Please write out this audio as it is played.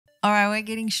All right, we're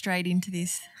getting straight into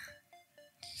this.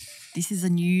 This is a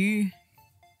new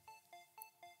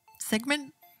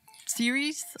segment,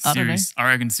 series. I don't know. I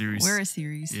reckon series. We're a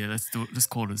series. Yeah, let's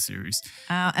call it a series.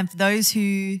 And for those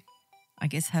who, I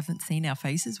guess, haven't seen our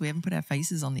faces, we haven't put our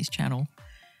faces on this channel.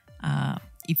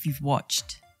 If you've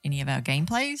watched any of our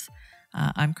gameplays,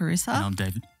 I'm Carissa. And I'm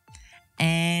David.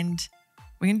 And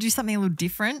we're going to do something a little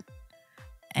different.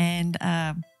 And,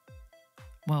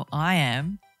 well, I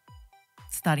am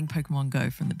starting Pokemon Go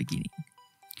from the beginning.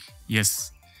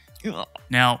 Yes.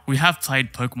 Now, we have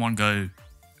played Pokemon Go.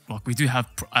 Like, we do have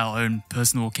our own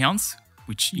personal accounts,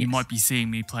 which you might be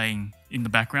seeing me playing in the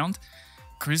background.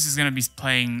 Chris is going to be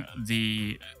playing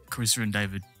the Carissa and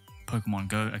David Pokemon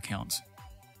Go account.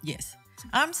 Yes.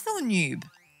 I'm still a noob.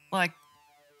 Like,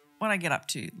 what I get up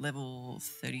to, level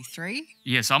 33?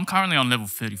 Yeah, so I'm currently on level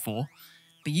 34.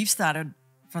 But you've started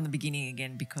from the beginning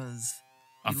again because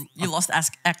you lost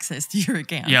access to your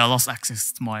account. Yeah, I lost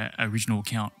access to my original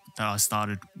account that I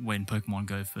started when Pokemon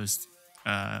Go first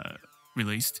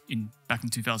released back in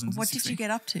 2016. What did you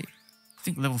get up to? I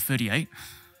think level 38.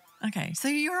 Okay, so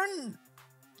you're on,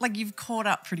 like, you've caught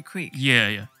up pretty quick.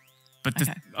 Yeah. But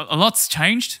a lot's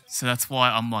changed, so that's why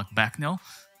I'm like back now,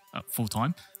 full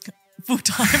time.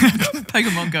 Full-time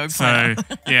Pokemon Go player.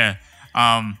 So, yeah.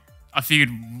 I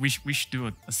figured we should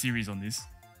do a series on this.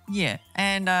 Yeah,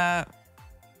 and I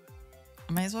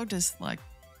may as well just start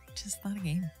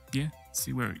again. Yeah, let's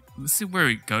see where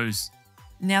it goes.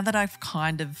 Now that I've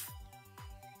kind of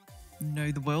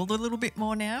know the world a little bit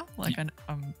more now, like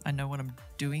I know what I'm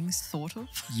doing, sort of.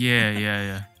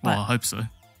 Yeah. Well, I hope so.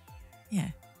 Yeah.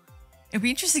 It'll be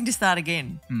interesting to start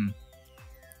again.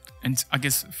 And I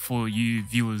guess for you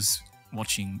viewers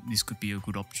watching, this could be a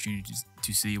good opportunity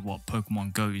to see what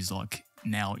Pokemon Go is like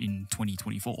now in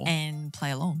 2024. And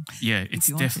play along. Yeah, it's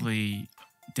definitely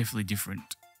different.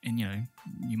 And, you know,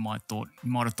 you might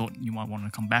have thought you might want to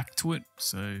come back to it.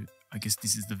 So I guess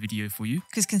this is the video for you.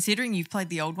 Because considering you've played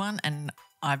the old one and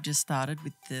I've just started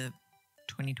with the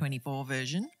 2024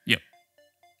 version. Yep.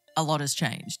 A lot has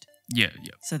changed. Yeah.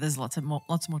 So there's lots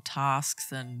more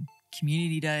tasks and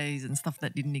community days and stuff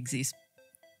that didn't exist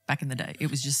back in the day.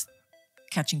 It was just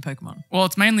catching Pokemon. Well,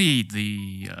 it's mainly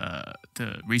the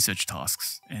research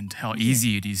tasks and how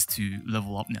easy it is to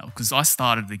level up now. Because I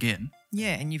started again.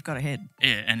 Yeah, and you've got ahead.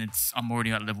 Yeah, and I'm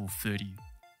already at level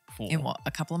 34. In what,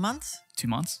 a couple of months? 2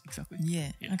 months, exactly.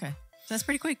 Yeah. Okay. So that's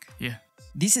pretty quick. Yeah.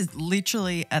 This is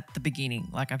literally at the beginning,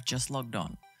 like I've just logged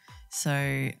on. So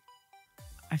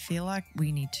I feel like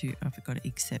we need to, I've got to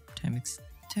accept terms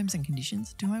and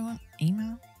conditions. Do I want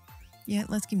email? Yeah,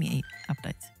 let's give me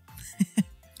updates.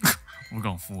 We're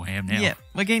going full ham now. Yeah,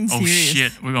 we're getting serious. Oh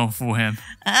shit, we're going full ham.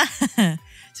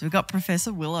 So we've got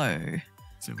Professor Willow.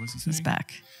 So what's he saying? He's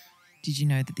back. Did you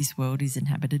know that this world is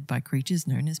inhabited by creatures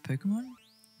known as Pokemon?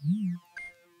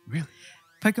 Really?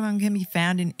 Pokemon can be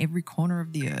found in every corner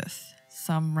of the earth.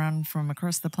 Some run from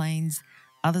across the plains,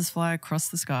 others fly across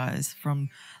the skies, from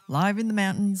live in the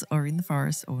mountains or in the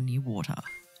forest or near water.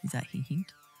 Is that a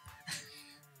hint?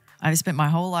 I've spent my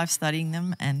whole life studying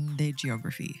them and their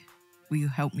geography. Will you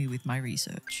help me with my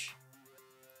research?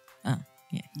 Oh,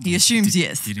 yeah. He assumes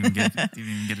yes. Didn't even get a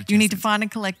chance. You need to find and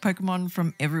collect Pokemon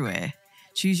from everywhere.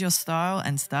 Choose your style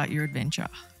and start your adventure.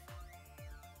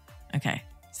 Okay,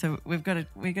 so we've got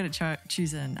to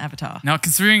choose an avatar. Now,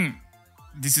 considering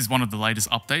this is one of the latest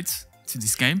updates to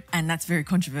this game. And that's very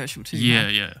controversial too.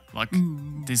 Yeah. Like,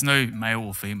 there's no male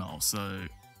or female, so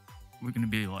we're going to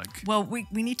be like... Well, we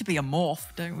need to be a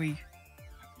morph, don't we?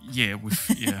 Yeah,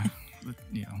 yeah.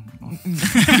 we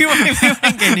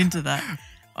won't get into that.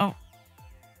 Oh,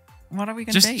 what are we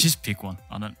going to be? Just pick one.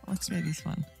 Let's do this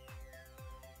one.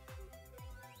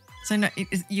 So no,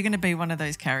 you're going to be one of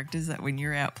those characters that when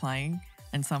you're out playing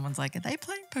and someone's like, are they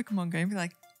playing Pokemon Go? And be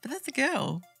like, but that's a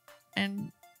girl.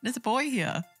 And there's a boy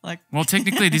here. Like, well,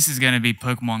 technically this is going to be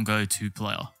Pokemon Go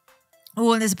 2-player.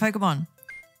 Oh, and there's a Pokemon.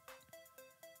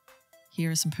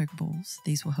 Here are some Pokeballs.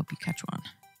 These will help you catch one.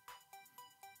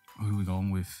 Who are we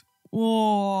going with?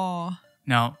 Whoa.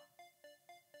 Now,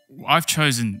 I've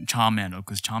chosen Charmander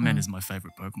because Charmander is my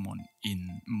favorite Pokemon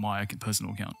in my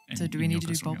personal account. So do we need to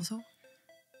do Bulbasaur?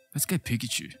 Let's go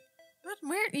Pikachu. What?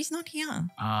 Where? He's not here.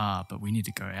 But we need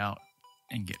to go out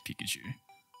and get Pikachu.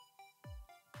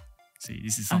 See,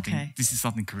 this is something. This is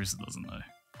something Carissa doesn't know.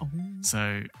 Oh.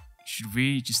 So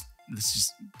let's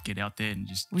just get out there and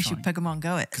just. We should Pokemon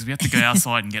Go it because we have to go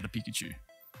outside and get a Pikachu.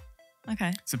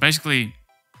 Okay. So basically,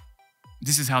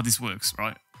 this is how this works,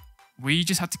 right? We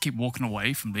just have to keep walking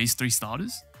away from these 3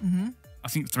 starters. I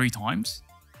think 3 times,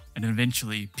 and then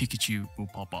eventually Pikachu will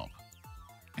pop up.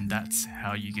 And that's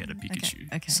how you get a Pikachu.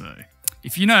 Okay. So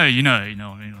If you know, you know. You know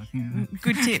what I mean? Like,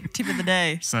 Good tip of the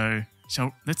day. So,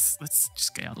 let's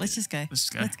just go out. Let's just go. Let's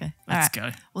go. Let's go. Let's All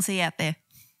right. go. We'll see you out there.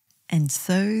 And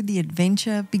so the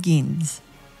adventure begins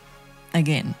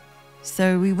again.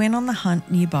 So we went on the hunt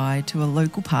nearby to a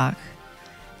local park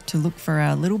to look for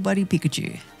our little buddy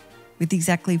Pikachu. With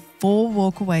exactly 4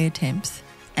 walk-away attempts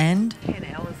and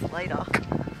 10 hours later.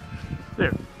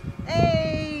 There.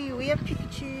 Hey, we have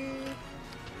Pikachu.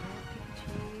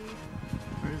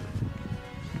 Where is it?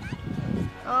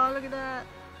 Oh, look at that.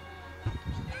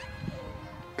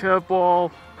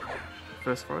 Curveball.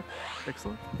 First throw.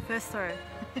 Excellent. First throw.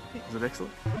 Is it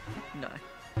excellent? No.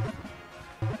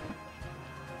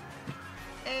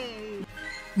 Hey.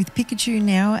 With Pikachu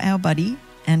now our buddy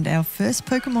and our first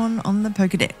Pokemon on the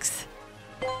Pokédex.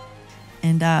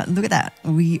 And look at that.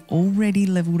 We already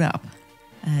leveled up.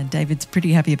 David's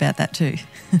pretty happy about that too.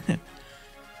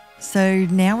 So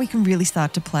now we can really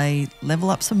start to play,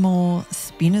 level up some more,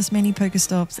 spin as many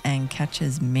Pokestops and catch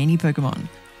as many Pokemon.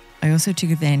 I also took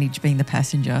advantage being the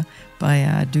passenger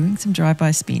by doing some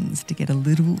drive-by spins to get a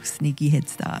little sneaky head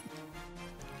start.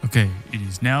 Okay, it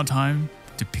is now time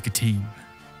to pick a team.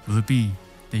 Will it be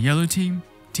the yellow team,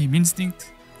 Team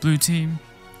Instinct, blue team,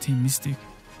 Team Mystic,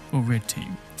 or red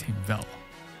team, Team Valor?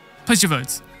 Place your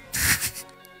votes.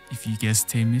 If you guessed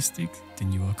Team Mystic,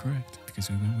 then you are correct because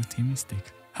we went with Team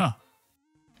Mystic. Huh.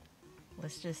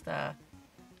 Let's just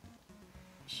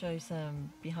show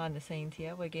some behind the scenes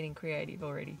here. We're getting creative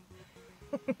already.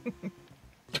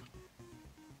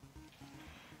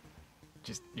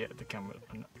 Just, the camera,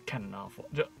 Canon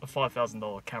a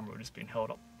 $5,000 camera just been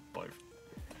held up both.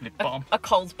 Lip balm. A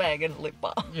Coles bag and a lip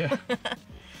balm. Yeah.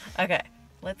 Okay,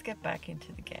 let's get back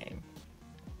into the game.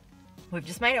 We've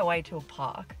just made our way to a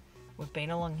park. We've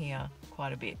been along here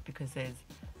quite a bit because there's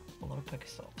a lot of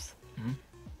Pokestops. Mm-hmm.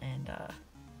 And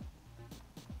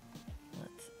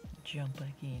let's jump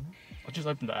back in. I just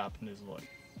opened the app and there's like...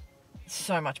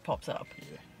 So much pops up.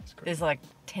 Yeah, it's great. There's like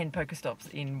 10 Pokestops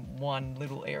in one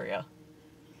little area.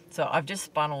 So I've just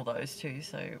spun all those too,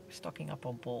 so stocking up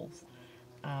on balls.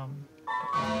 Some...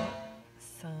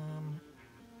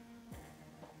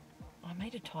 I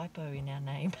made a typo in our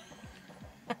name.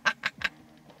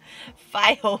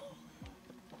 Fail.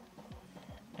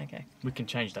 Okay. We can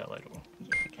change that later on.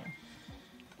 Yeah, we can.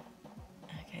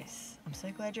 Okay, I'm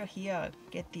so glad you're here.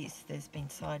 Get this, there's been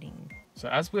sighting. So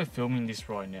as we're filming this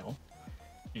right now,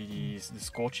 it is the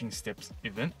Scorching Steps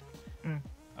event.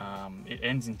 It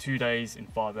ends in 2 days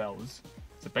and 5 hours.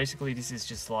 So basically this is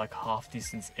just like half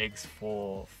distance eggs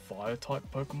for fire type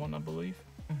Pokemon, I believe.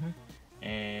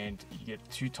 And you get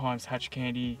 2 times hatch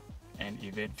candy and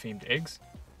event themed eggs.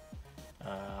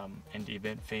 And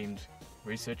event themed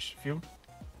research field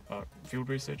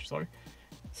research, sorry.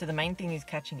 So the main thing is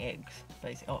catching eggs,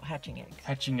 basically. Oh, hatching eggs.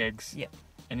 Hatching eggs. Yep.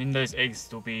 And in those eggs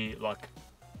there'll be like,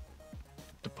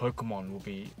 the Pokemon will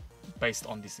be based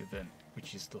on this event,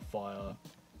 which is the fire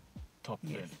type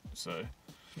event. So.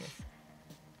 Yes.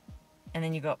 And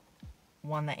then you got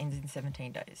one that ends in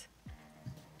 17 days.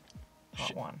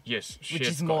 Part 1. Yes. Which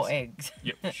is more eggs.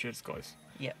 Yep, shared skies.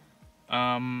 Yep.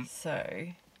 So,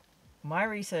 my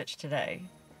research today,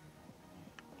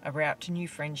 a route to new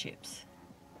friendships.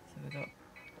 So we got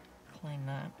claim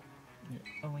that. Yep.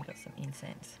 And we got some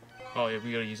incense. Oh yeah,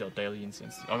 we gotta use our daily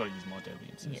incense. I gotta use my daily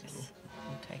incense as well. Yes.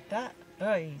 We'll take that.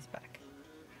 Oh, he's back.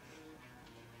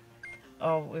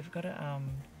 Oh, we've got to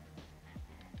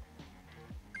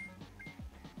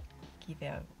give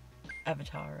our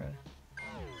avatar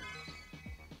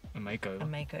A makeover. a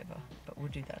makeover, but we'll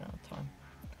do that another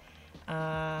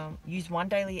time. Use 1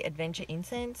 daily adventure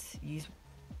incense. Use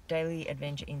daily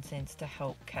adventure incense to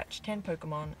help catch 10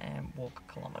 Pokemon and walk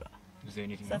a kilometer. Is there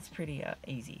anything So else? that's pretty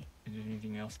easy. Is there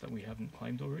anything else that we haven't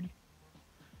claimed already?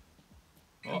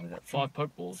 Oh, Oh, we got 5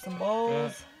 Pokeballs. Some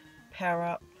balls. Power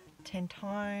up 10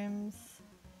 times.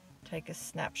 Take a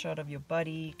snapshot of your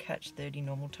buddy. Catch 30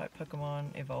 normal type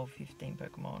Pokemon. Evolve 15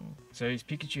 Pokemon. So is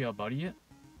Pikachu our buddy yet?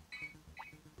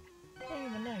 I don't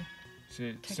even know.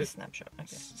 So Take a snapshot. Okay.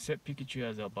 set Pikachu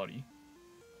as our buddy.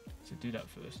 So do that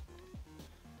first.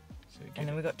 So And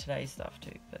then we got today's stuff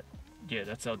too, but yeah,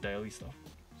 that's our daily stuff.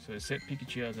 So set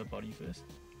Pikachu as our buddy first.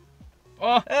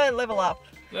 Oh! level up.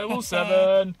 Level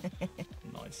 7!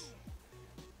 Nice.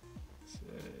 So,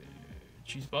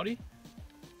 choose buddy.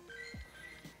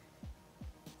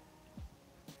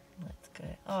 Let's go.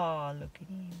 Oh, look at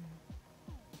him.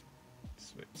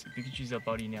 Sweet. So Pikachu's our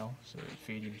buddy now, so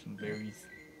feed him some berries.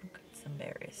 Look at some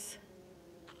berries.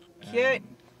 Cute.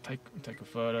 Take a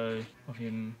photo of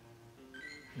him.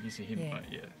 It is a him, Yeah. right?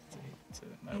 Yeah. It's a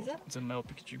male. Is it? It's a male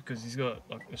Pikachu because he's got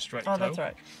like a straight Oh, tail. that's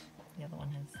right. The other one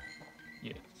has.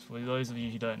 Yeah, for those of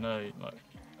you who don't know, like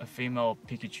a female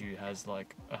Pikachu has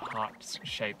like a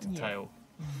heart-shaped tail.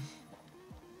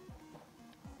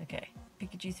 Okay,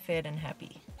 Pikachu's fed and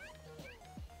happy.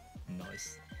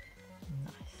 Nice.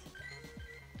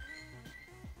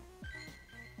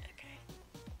 Okay.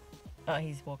 Oh,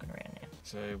 he's walking around now.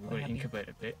 So we've got to incubate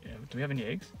a bit. Do we have any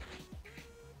eggs?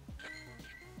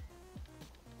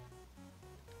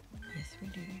 Yes, we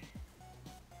do.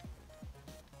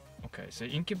 Okay, so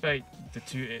incubate the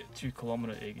 2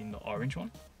 kilometer egg in the orange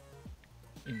one.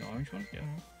 Yeah.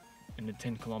 And the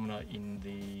 10 kilometer in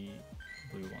the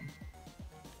blue one.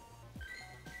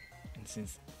 And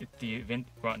since the event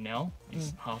right now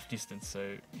is half distance,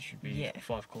 so it should be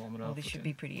 5 kilometer. Well, this should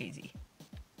be pretty easy.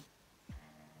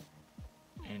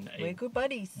 And we're good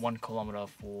buddies. 1 kilometer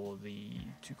for the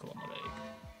 2 kilometer egg.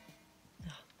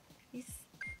 Oh, he's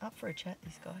up for a chat,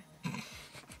 this guy. I'm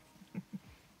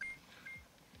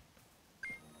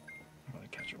gonna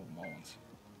catch all my ones.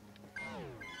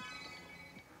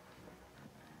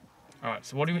 All right.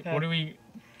 So what are we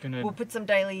gonna? We'll put some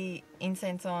daily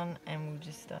incense on, and we'll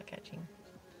just start catching.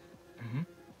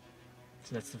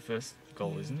 So that's the first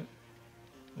goal, isn't it?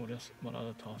 What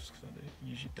other tasks are there?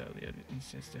 Usually daily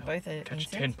incense to help Both are catch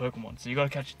incense? 10 Pokemon. So you got to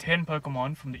catch 10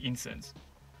 Pokemon from the incense.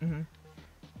 And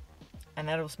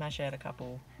that'll smash out a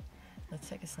couple. Let's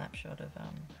take a snapshot of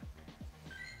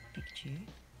Pikachu.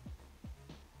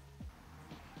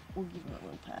 We'll give him a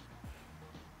little pat.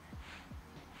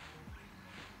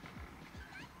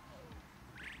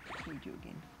 We do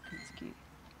again, because it's cute.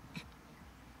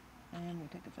 And we'll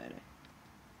take a photo.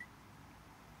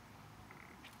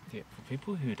 Yeah, for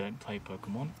people who don't play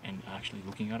Pokemon and are actually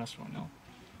looking at us right now,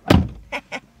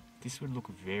 this would look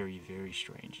very, very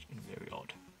strange and very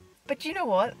odd. But you know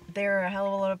what? There are a hell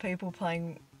of a lot of people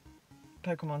playing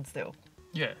Pokemon still.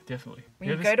 Yeah, definitely. When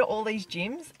you go to all these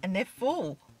gyms and they're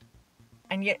full.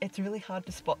 And yet it's really hard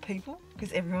to spot people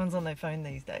because everyone's on their phone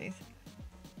these days.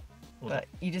 But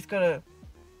you just gotta,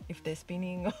 if they're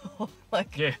spinning or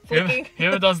like flicking.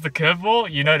 Whoever does the curveball,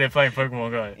 you know they're playing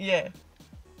Pokemon Go. Yeah.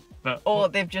 But, or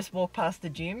they've just walked past the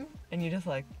gym and you're just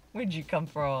like, where'd you come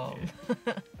from?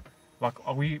 Yeah.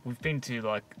 Like we've been to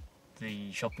like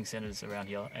the shopping centres around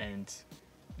here, and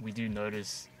we do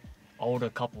notice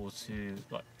older couples who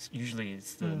like usually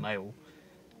it's the male,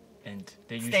 and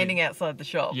they're usually standing outside the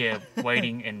shop. Yeah,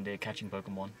 waiting, and they're catching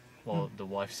Pokemon while the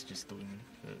wife's just doing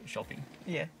the shopping.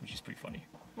 Yeah, which is pretty funny.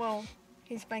 Well,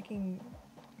 he's making,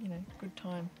 good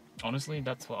time. Honestly,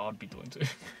 that's what I'd be doing too.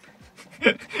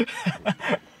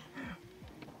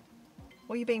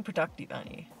 Well, you're being productive,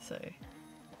 aren't you? So.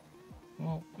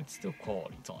 Well, it's still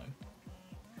quality time.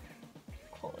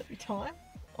 Quality time?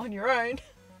 On your own?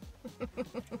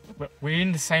 We're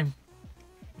in the same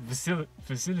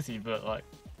facility, but like...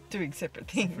 doing separate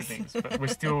things. But we're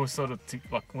still sort of,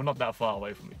 we're not that far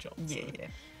away from each other. Yeah, so. yeah.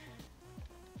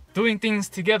 Doing things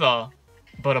together,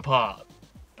 but apart.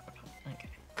 Okay.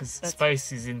 Because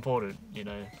space is important,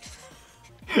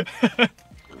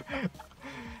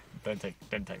 Don't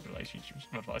take relationship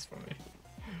advice from me.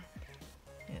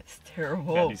 Yeah, it's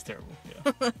terrible. That is terrible,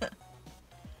 yeah.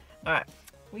 Alright,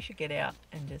 we should get out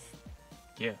and just...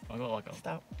 Yeah, I got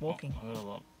start walking. I got a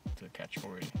lot to catch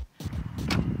already.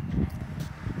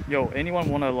 Yo, anyone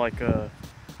want to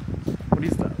what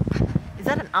is that? Is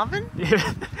that an oven?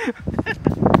 Yeah.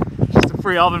 Just a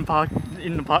free oven park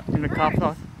in the car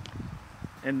park.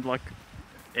 And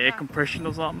air compression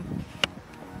or something.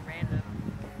 Random.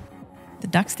 The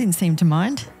ducks didn't seem to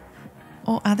mind.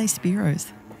 Or are they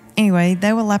Spearows? Anyway,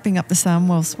 they were lapping up the sun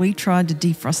whilst we tried to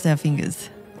defrost our fingers.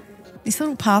 This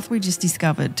little path we just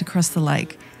discovered to cross the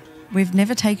lake, we've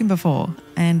never taken before,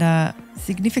 and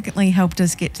significantly helped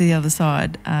us get to the other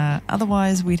side.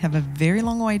 Otherwise, we'd have a very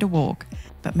long way to walk.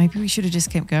 But maybe we should have just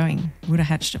kept going. Would have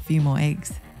hatched a few more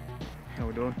eggs. How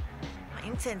we doing? My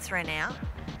incense ran out.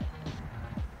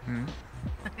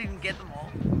 I didn't get them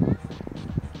all.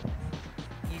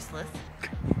 Useless.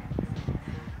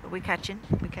 But we're catching.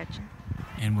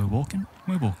 And we're walking.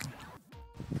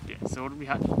 Yeah, so what do we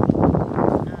have?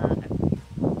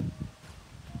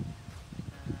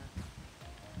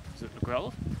 Is it a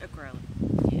growler? A growler.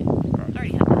 Yeah. Right. I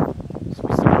already have that. So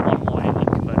we still have one more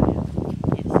incubator.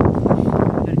 Yes.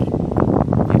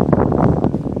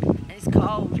 And it's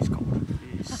cold. It's cold.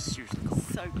 It is seriously cold.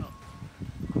 So cold.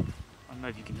 I don't know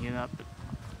if you can hear that, but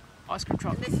ice cream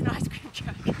truck. There's an ice cream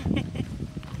truck.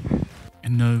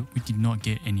 And no, we did not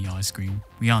get any ice cream.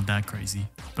 We aren't that crazy,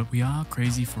 but we are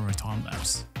crazy for a time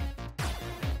lapse.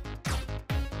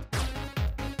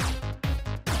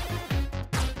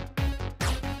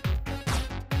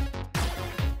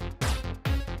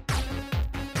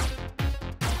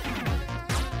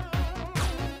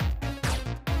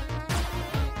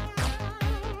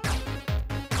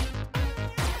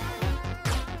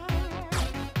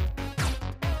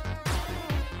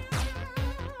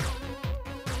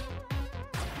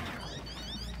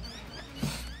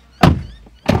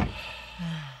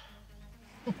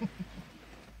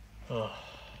 Oh,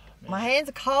 my hands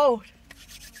are cold.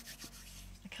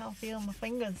 I can't feel my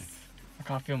fingers. I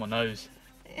can't feel my nose.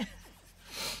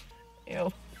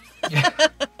 Ew. Yeah.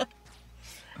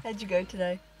 How'd you go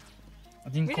today? I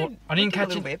didn't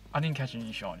catch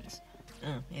any shinies.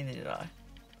 Neither did I.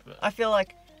 But- I feel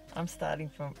like I'm starting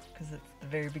from, because it's the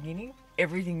very beginning,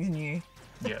 everything's new.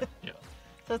 Yeah.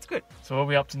 So it's good. So what are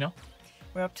we up to now?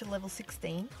 We're up to level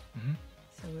 16. Mhm.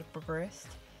 So we've progressed.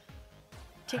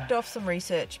 Ticked off some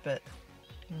research, but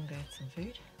I'm going to go get some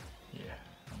food. Yeah,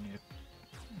 I need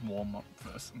to warm up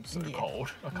first. I'm so Yeah.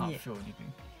 cold. I can't Yeah. feel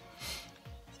anything.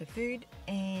 So food,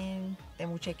 and then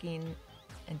we'll check in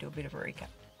and do a bit of a recap.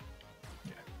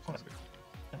 Yeah, sounds good.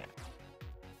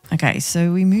 Okay,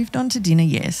 so we moved on to dinner,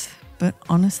 yes, but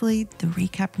honestly, the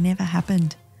recap never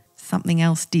happened. Something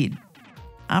else did.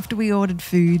 After we ordered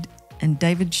food and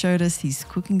David showed us his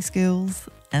cooking skills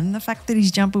and the fact that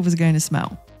his jumper was going to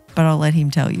smell, but I'll let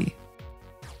him tell you.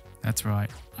 That's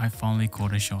right, I finally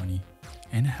caught a shiny.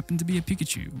 And it happened to be a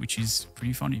Pikachu, which is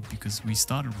pretty funny because we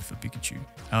started with a Pikachu.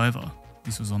 However,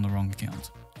 this was on the wrong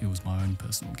account. It was my own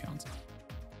personal account.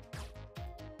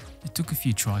 It took a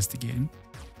few tries to get him.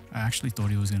 I actually thought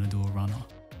he was going to do a runner.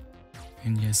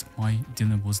 And yes, my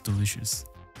dinner was delicious.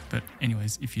 But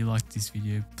anyways, if you liked this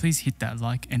video, please hit that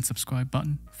like and subscribe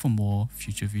button for more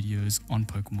future videos on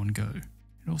Pokemon Go.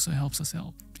 It also helps us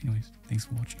out. Anyways, thanks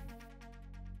for watching.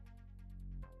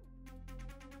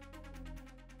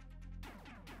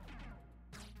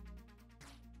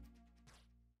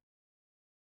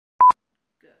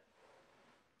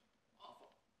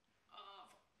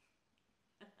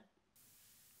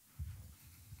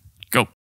 Go.